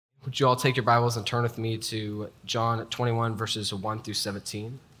Would you all take your Bibles and turn with me to John 21, verses 1 through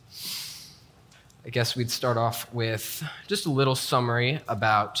 17? I guess we'd start off with just a little summary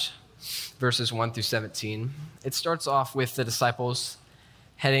about verses 1 through 17. It starts off with the disciples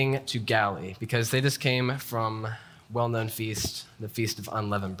heading to Galilee because they just came from well-known feast, the Feast of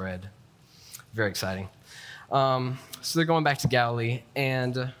Unleavened Bread. Very exciting. So they're going back to Galilee,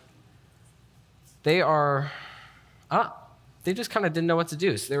 and they just kind of didn't know what to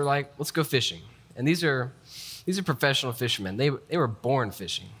do. So they were like, let's go fishing. And these are professional fishermen. They were born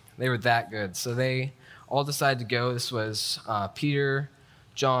fishing. They were that good. So they all decided to go. This was Peter,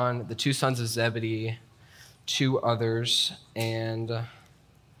 John, the two sons of Zebedee, two others, and I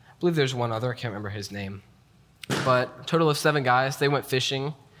believe there's one other. I can't remember his name. But a total of 7 guys. They went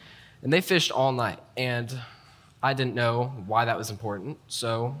fishing, and they fished all night. And I didn't know why that was important,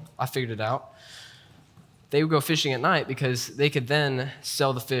 so I figured it out. They would go fishing at night because they could then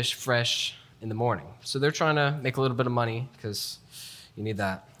sell the fish fresh in the morning. So they're trying to make a little bit of money because you need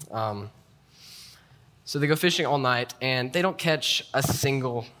that. So they go fishing all night, and they don't catch a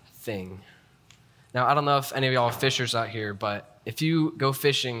single thing. Now, I don't know if any of y'all are fishers out here, but if you go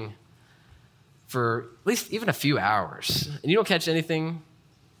fishing for at least even a few hours and you don't catch anything,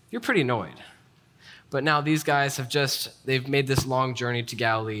 you're pretty annoyed. But now these guys they've made this long journey to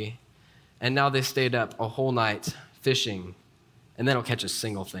Galilee, and now they stayed up a whole night fishing, and they don't catch a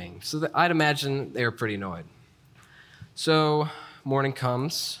single thing. So I'd imagine they were pretty annoyed. So morning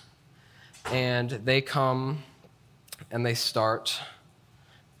comes, and they come, and they start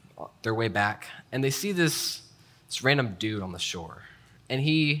their way back, and they see this random dude on the shore. And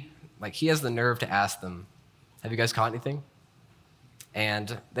he has the nerve to ask them, have you guys caught anything?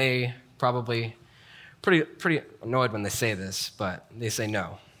 And they probably pretty annoyed when they say this, but they say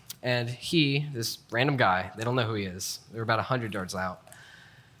no. And this random guy, they don't know who he is. They're about 100 yards out.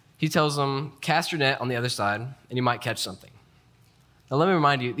 He tells them, cast your net on the other side, and you might catch something. Now, let me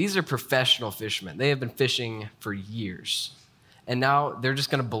remind you, these are professional fishermen. They have been fishing for years. And now they're just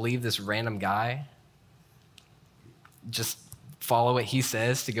going to believe this random guy, just follow what he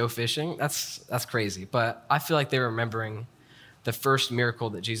says to go fishing? That's crazy. But I feel like they're remembering the first miracle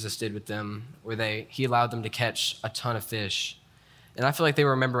that Jesus did with them, where he allowed them to catch a ton of fish. And I feel like they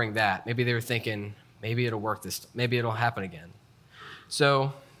were remembering that. Maybe they were thinking, maybe it'll work maybe it'll happen again.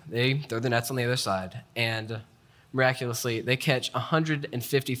 So they throw the nets on the other side, and miraculously, they catch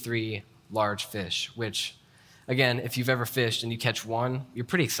 153 large fish, which, again, if you've ever fished and you catch one, you're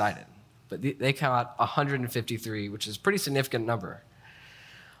pretty excited. But they caught 153, which is a pretty significant number.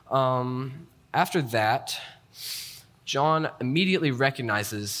 After that, John immediately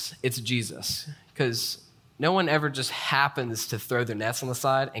recognizes it's Jesus, because no one ever just happens to throw their nets on the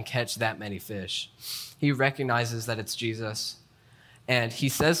side and catch that many fish. He recognizes that it's Jesus, and he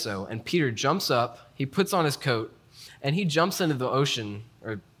says so. And Peter jumps up, he puts on his coat, and he jumps into the ocean,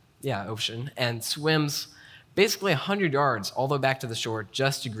 and swims basically 100 yards all the way back to the shore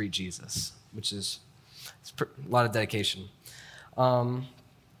just to greet Jesus, which is a lot of dedication.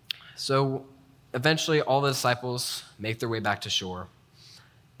 So eventually all the disciples make their way back to shore,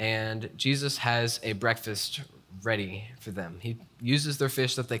 and Jesus has a breakfast ready for them. He uses their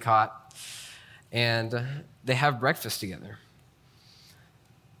fish that they caught, and they have breakfast together.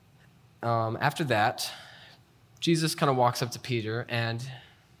 After that, Jesus kind of walks up to Peter, and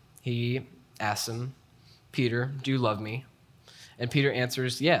he asks him, Peter, do you love me? And Peter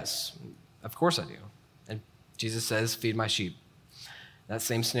answers, yes, of course I do. And Jesus says, feed my sheep. That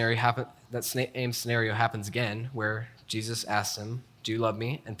same scenario happens again, where Jesus asks him, do you love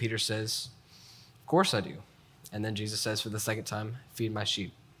me? And Peter says, of course I do. And then Jesus says for the second time, feed my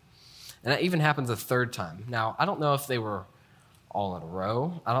sheep. And that even happens a third time. Now, I don't know if they were all in a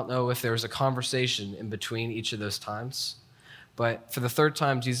row. I don't know if there was a conversation in between each of those times. But for the third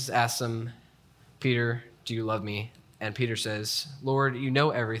time, Jesus asks him, Peter, do you love me? And Peter says, Lord, you know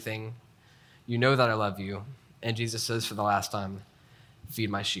everything. You know that I love you. And Jesus says for the last time,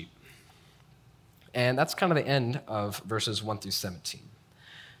 feed my sheep. And that's kind of the end of verses 1 through 17.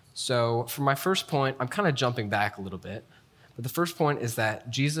 So for my first point, I'm kind of jumping back a little bit. But the first point is that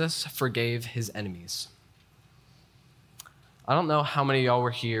Jesus forgave his enemies. I don't know how many of y'all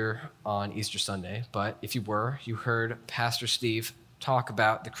were here on Easter Sunday, but if you were, you heard Pastor Steve talk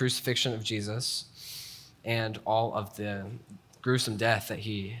about the crucifixion of Jesus and all of the gruesome death that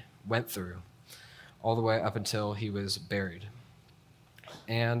he went through, all the way up until he was buried.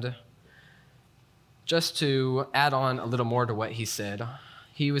 And just to add on a little more to what he said,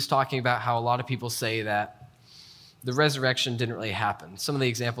 he was talking about how a lot of people say that the resurrection didn't really happen. Some of the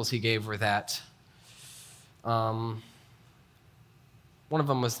examples he gave were that One of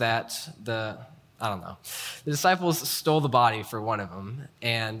them was that the disciples stole the body for one of them,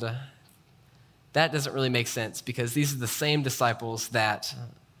 and that doesn't really make sense because these are the same disciples that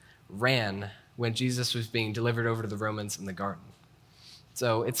ran when Jesus was being delivered over to the Romans in the garden.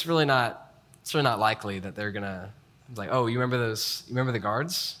 So it's really not likely that they're gonna like, oh, you remember the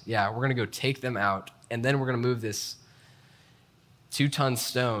guards? Yeah, we're gonna go take them out, and then we're gonna move this 2-ton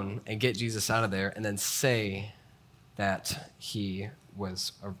stone and get Jesus out of there, and then say that he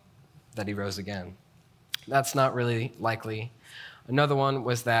rose again. That's not really likely. Another one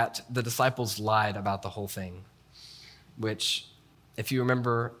was that the disciples lied about the whole thing, which, if you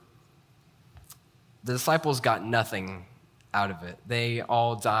remember, the disciples got nothing out of it. They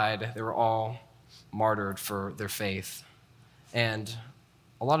all died. They were all martyred for their faith. And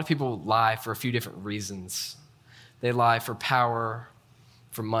a lot of people lie for a few different reasons. They lie for power,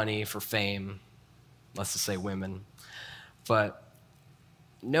 for money, for fame, let's just say women. But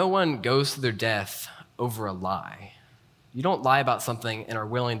no one goes to their death over a lie. You don't lie about something and are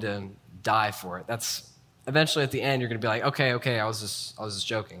willing to die for it. That's eventually at the end you're going to be like, okay, I was just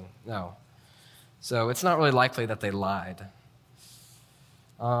joking. No. So it's not really likely that they lied.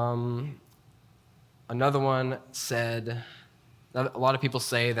 Another one said, a lot of people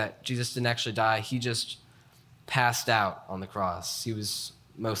say that Jesus didn't actually die. He just passed out on the cross. He was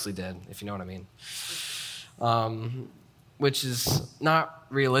mostly dead, if you know what I mean. Which is not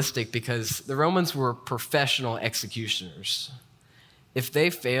realistic because the Romans were professional executioners. If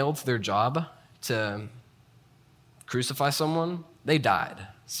they failed their job to crucify someone, they died.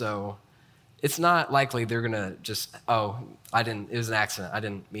 So it's not likely they're going to just, it was an accident. I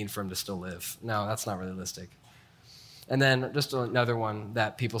didn't mean for him to still live. No, that's not realistic. And then just another one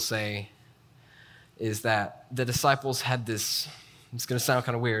that people say is that the disciples had this, it's going to sound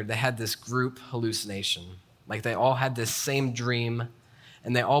kind of weird, they had this group hallucination. Like they all had this same dream,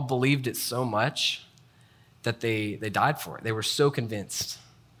 and they all believed it so much that they died for it. They were so convinced.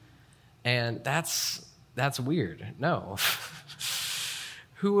 And that's weird. No.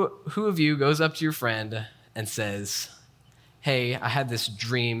 Who of you goes up to your friend and says, hey, I had this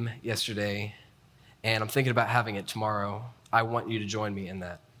dream yesterday, and I'm thinking about having it tomorrow. I want you to join me in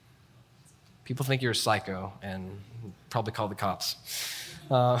that. People think you're a psycho and probably call the cops.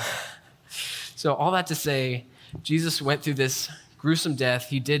 So all that to say, Jesus went through this gruesome death.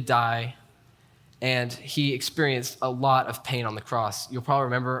 He did die, and he experienced a lot of pain on the cross. You'll probably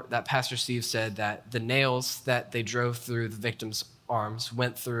remember that Pastor Steve said that the nails that they drove through the victim's arms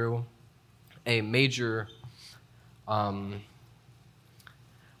went through a major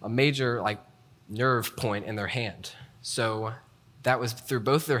nerve point in their hand. So that was through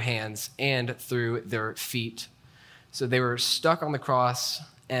both their hands and through their feet. So they were stuck on the cross,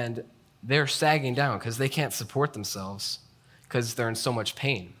 and they're sagging down because they can't support themselves because they're in so much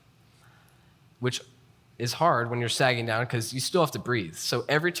pain, which is hard when you're sagging down because you still have to breathe. So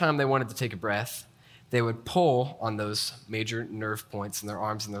every time they wanted to take a breath, they would pull on those major nerve points in their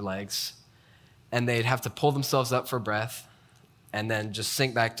arms and their legs, and they'd have to pull themselves up for breath and then just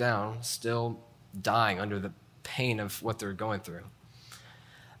sink back down, still dying under the pain of what they're going through.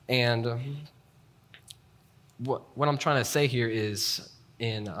 And what I'm trying to say here is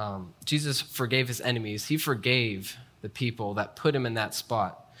Jesus forgave his enemies. He forgave the people that put him in that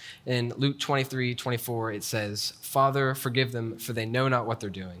spot. In Luke 23:24, it says, Father, forgive them, for they know not what they're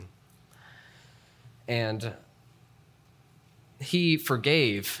doing. And he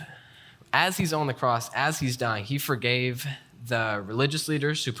forgave, as he's on the cross, as he's dying, he forgave the religious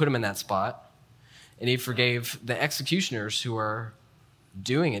leaders who put him in that spot, and he forgave the executioners who are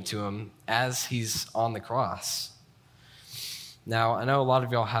doing it to him as he's on the cross. Now, I know a lot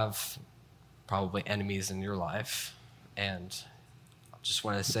of y'all have probably enemies in your life, and I just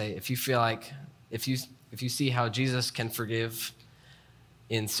want to say, if you feel like, if you see how Jesus can forgive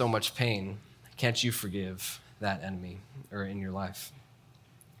in so much pain, can't you forgive that enemy or in your life?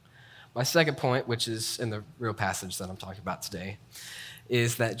 My second point, which is in the real passage that I'm talking about today,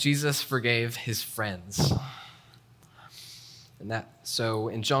 is that Jesus forgave his friends. So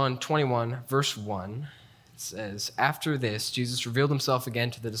in John 21, verse 1, it says, after this, Jesus revealed himself again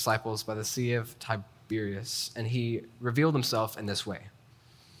to the disciples by the Sea of Tiberias, and he revealed himself in this way.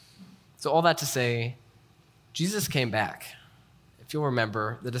 So all that to say, Jesus came back. If you'll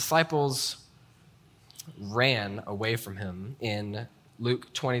remember, the disciples ran away from him in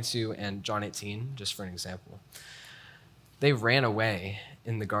Luke 22 and John 18, just for an example. They ran away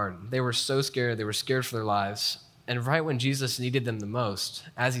in the garden. They were so scared. They were scared for their lives. And right when Jesus needed them the most,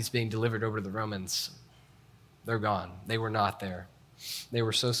 as he's being delivered over to the Romans, they're gone. They were not there. They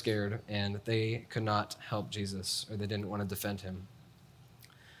were so scared, and they could not help Jesus, or they didn't want to defend him.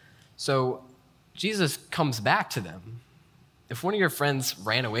 So Jesus comes back to them. If one of your friends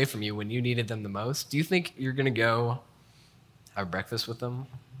ran away from you when you needed them the most, do you think you're going to go have breakfast with them?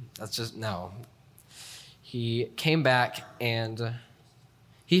 That's just, no. He came back and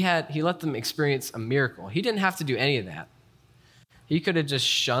he let them experience a miracle. He didn't have to do any of that. He could have just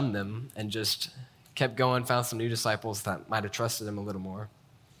shunned them and just kept going, found some new disciples that might have trusted him a little more.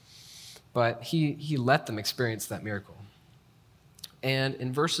 But he let them experience that miracle. And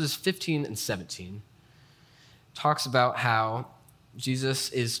in verses 15 and 17, talks about how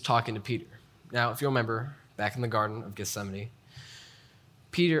Jesus is talking to Peter. Now, if you'll remember, back in the Garden of Gethsemane,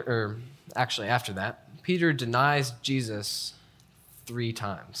 after that, Peter denies Jesus 3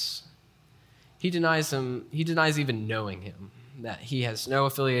 times. He denies even knowing him, that he has no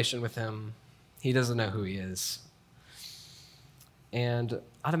affiliation with him. He doesn't know who he is. And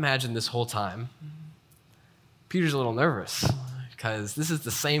I'd imagine this whole time, Peter's a little nervous because this is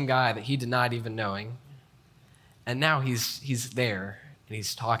the same guy that he denied even knowing. And now he's there and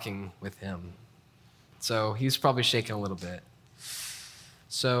he's talking with him. So he's probably shaking a little bit.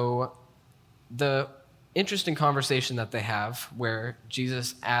 So the interesting conversation that they have where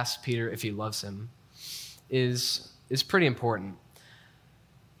Jesus asks Peter if he loves him is pretty important.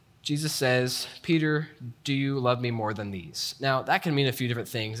 Jesus says, "Peter, do you love me more than these?" Now, that can mean a few different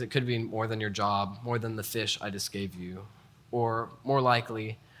things. It could be more than your job, more than the fish I just gave you, or more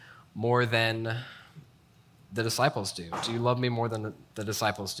likely, more than the disciples do. Do you love me more than the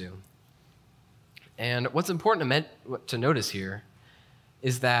disciples do? And what's important to notice here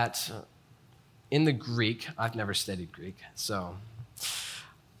is that in the Greek, I've never studied Greek, so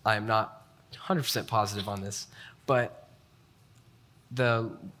I'm not 100% positive on this, but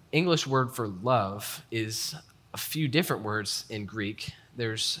the English word for love is a few different words in Greek.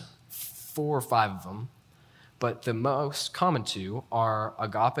 There's 4 or 5 of them, but the most common 2 are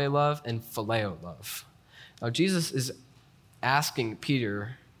agape love and phileo love. Now, Jesus is asking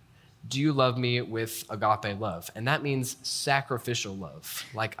Peter, do you love me with agape love? And that means sacrificial love,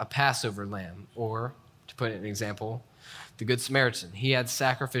 like a Passover lamb, or, to put an example, the Good Samaritan. He had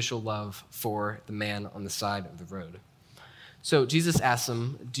sacrificial love for the man on the side of the road. So Jesus asks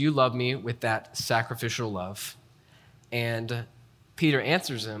him, do you love me with that sacrificial love? And Peter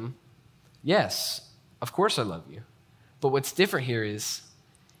answers him, yes, of course I love you. But what's different here is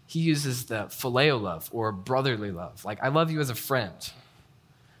he uses the phileo love, or brotherly love. Like, I love you as a friend,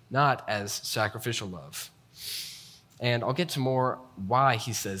 not as sacrificial love. And I'll get to more why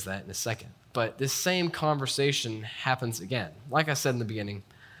he says that in a second. But this same conversation happens again. Like I said in the beginning,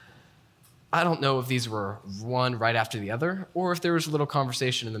 I don't know if these were one right after the other, or if there was a little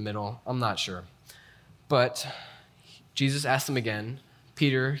conversation in the middle. I'm not sure. But Jesus asked him again,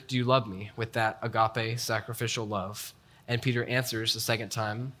 Peter, do you love me with that agape sacrificial love? And Peter answers the second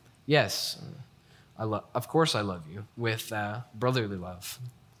time, yes, of course I love you with brotherly love.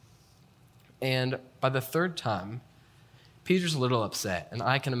 And by the third time, Peter's a little upset, and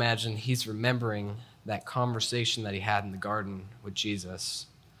I can imagine he's remembering that conversation that he had in the garden with Jesus,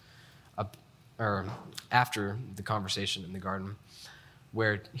 or after the conversation in the garden,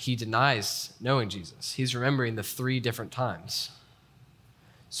 where he denies knowing Jesus. He's remembering the 3 different times.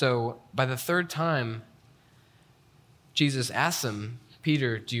 So by the third time, Jesus asks him,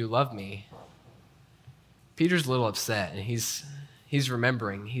 Peter, do you love me? Peter's a little upset, and he's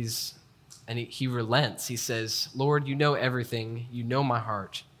remembering. He relents. He says, Lord, you know everything. You know my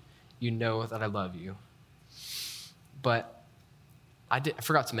heart. You know that I love you. But I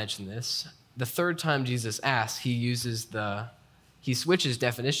forgot to mention this. The third time Jesus asks, he switches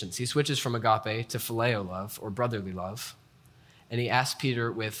definitions. He switches from agape to phileo love, or brotherly love. And he asks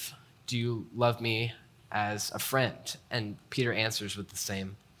Peter with, do you love me as a friend? And Peter answers with the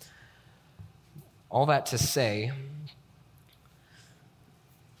same. All that to say,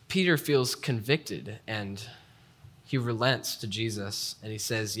 Peter feels convicted, and he relents to Jesus, and he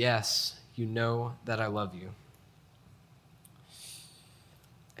says, yes, you know that I love you.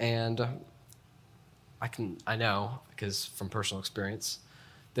 And I know, because from personal experience,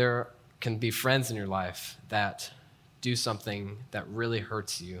 there can be friends in your life that do something that really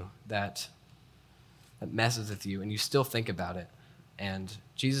hurts you, that messes with you, and you still think about it. And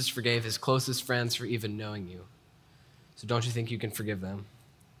Jesus forgave his closest friends for even knowing you. So don't you think you can forgive them?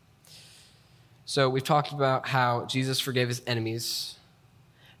 So we've talked about how Jesus forgave his enemies,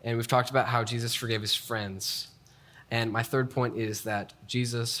 and we've talked about how Jesus forgave his friends. And my third point is that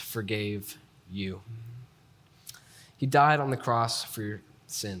Jesus forgave you. He died on the cross for your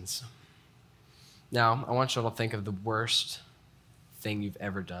sins. Now, I want you all to think of the worst thing you've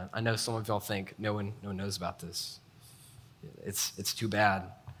ever done. I know some of y'all think no one knows about this. It's too bad.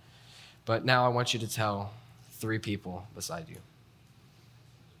 But now I want you to tell 3 people beside you.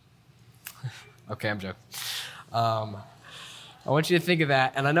 Okay, I'm joking. I want you to think of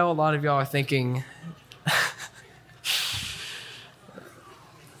that, and I know a lot of y'all are thinking,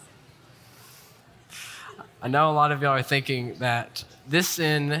 that this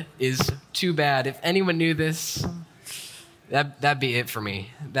sin is too bad. If anyone knew this, that'd be it for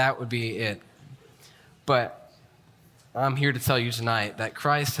me. That would be it. But I'm here to tell you tonight that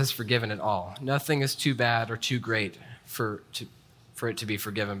Christ has forgiven it all. Nothing is too bad or too great for it to be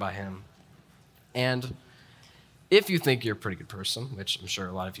forgiven by him. And if you think you're a pretty good person, which I'm sure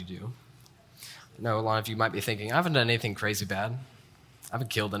a lot of you do, I know a lot of you might be thinking, I haven't done anything crazy bad. I haven't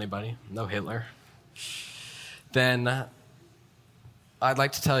killed anybody. No Hitler. Then I'd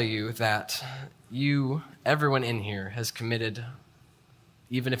like to tell you that everyone in here has committed,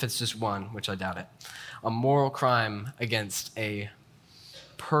 even if it's just one, which I doubt it, a moral crime against a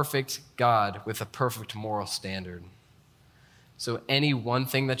perfect God with a perfect moral standard. So any one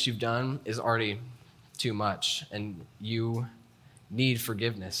thing that you've done is already too much, and you need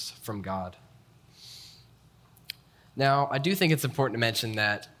forgiveness from God. Now, I do think it's important to mention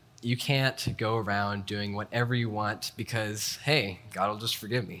that you can't go around doing whatever you want because, hey, God will just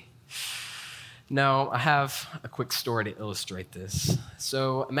forgive me. No, I have a quick story to illustrate this.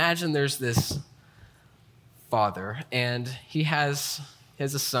 So imagine there's this father, and he has a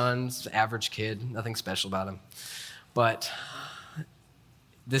son, he's an average kid, nothing special about him. But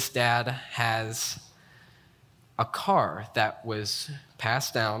this dad has a car that was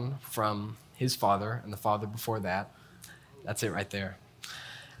passed down from his father and the father before that. That's it right there.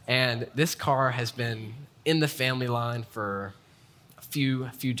 And this car has been in the family line for a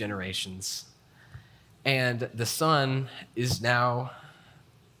few generations. And the son is now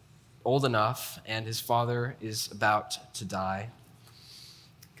old enough, and his father is about to die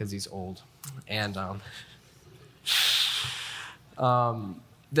because he's old. And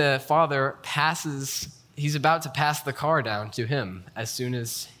the father he's about to pass the car down to him as soon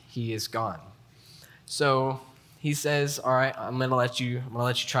as he is gone. So he says, all right, I'm gonna let you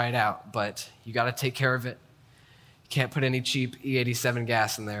try it out, but you gotta take care of it. You can't put any cheap E87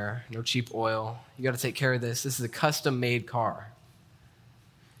 gas in there, no cheap oil. You gotta take care of this. This is a custom-made car.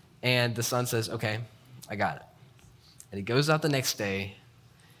 And the son says, okay, I got it. And he goes out the next day,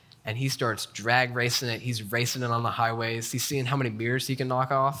 and he starts drag racing it. He's racing it on the highways. He's seeing how many mirrors he can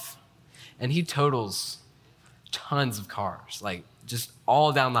knock off. And he totals tons of cars, like just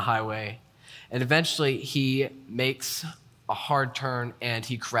all down the highway. And eventually he makes a hard turn and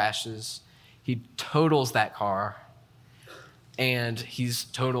he crashes. He totals that car, and he's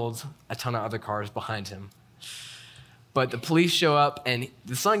totaled a ton of other cars behind him. But the police show up, and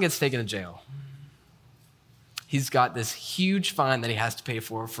the son gets taken to jail. He's got this huge fine that he has to pay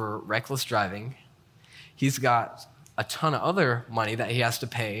for reckless driving. He's got a ton of other money that he has to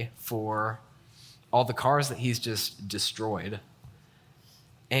pay for all the cars that he's just destroyed.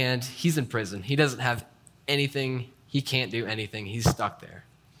 And he's in prison. He doesn't have anything. He can't do anything. He's stuck there.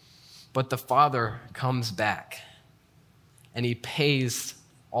 But the father comes back, and he pays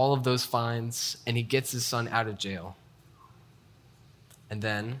all of those fines, and he gets his son out of jail. And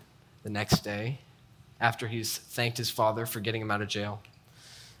then the next day, after he's thanked his father for getting him out of jail,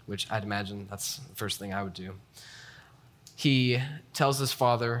 which I'd imagine that's the first thing I would do, he tells his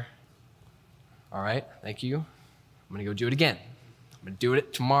father, all right, thank you. I'm going to go do it again. I'm going to do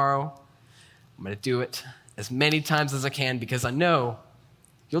it tomorrow. I'm going to do it as many times as I can because I know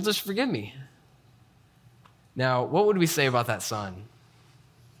you'll just forgive me. Now, what would we say about that son?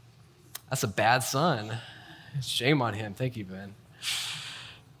 That's a bad son. Shame on him. Thank you, Ben.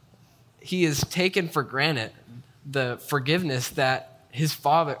 He has taken for granted the forgiveness that his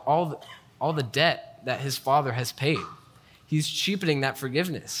father, all the debt that his father has paid. He's cheapening that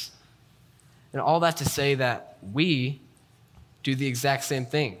forgiveness. And all that to say that we do the exact same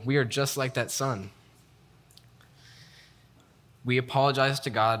thing. We are just like that son. We apologize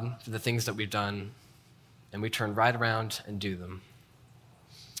to God for the things that we've done, and we turn right around and do them.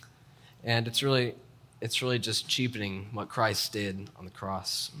 And it's really just cheapening what Christ did on the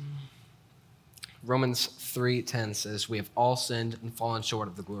cross. Romans 3:10 says, we have all sinned and fallen short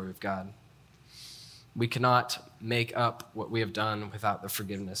of the glory of God. We cannot make up what we have done without the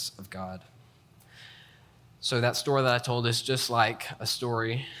forgiveness of God. So that story that I told is just like a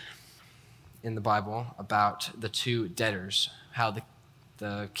story in the Bible about the 2 debtors, how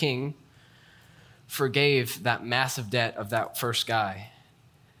the king forgave that massive debt of that first guy.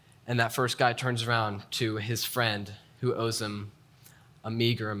 And that first guy turns around to his friend who owes him a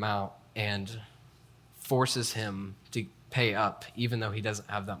meager amount and forces him to pay up even though he doesn't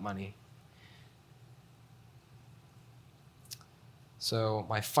have that money. So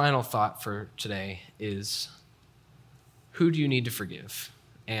my final thought for today is, who do you need to forgive?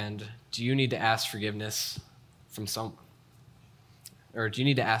 And do you need to ask forgiveness from someone? Or do you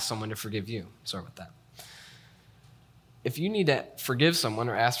need to ask someone to forgive you? Sorry about that. If you need to forgive someone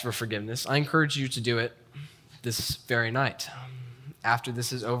or ask for forgiveness, I encourage you to do it this very night. After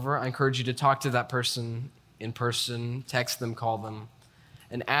this is over, I encourage you to talk to that person in person, text them, call them,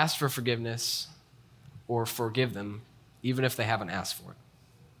 and ask for forgiveness or forgive them, even if they haven't asked for it.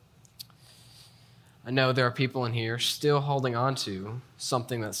 I know there are people in here still holding on to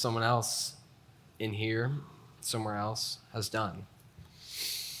something that someone else in here, somewhere else, has done.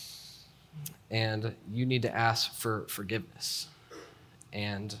 And you need to ask for forgiveness.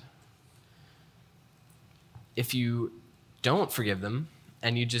 And if you don't forgive them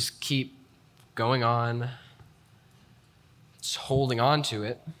and you just keep going on, just holding on to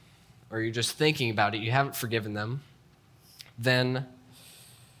it, or you're just thinking about it, you haven't forgiven them, then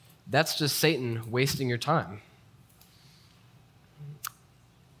that's just Satan wasting your time.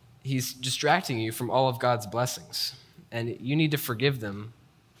 He's distracting you from all of God's blessings, and you need to forgive them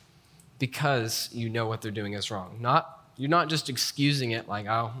because you know what they're doing is wrong. You're not just excusing it like,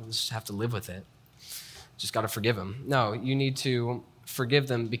 oh, we'll just have to live with it. Just got to forgive them. No, you need to forgive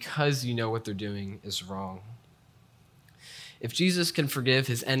them because you know what they're doing is wrong. If Jesus can forgive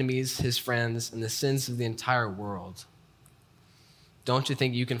his enemies, his friends, and the sins of the entire world, don't you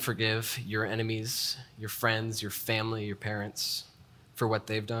think you can forgive your enemies, your friends, your family, your parents for what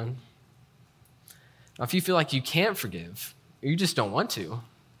they've done? Now, if you feel like you can't forgive, or you just don't want to,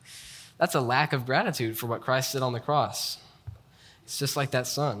 that's a lack of gratitude for what Christ did on the cross. It's just like that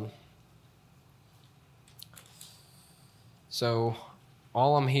son. So,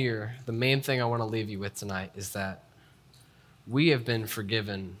 all I'm here, the main thing I want to leave you with tonight is that we have been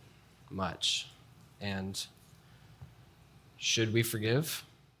forgiven much. And should we forgive?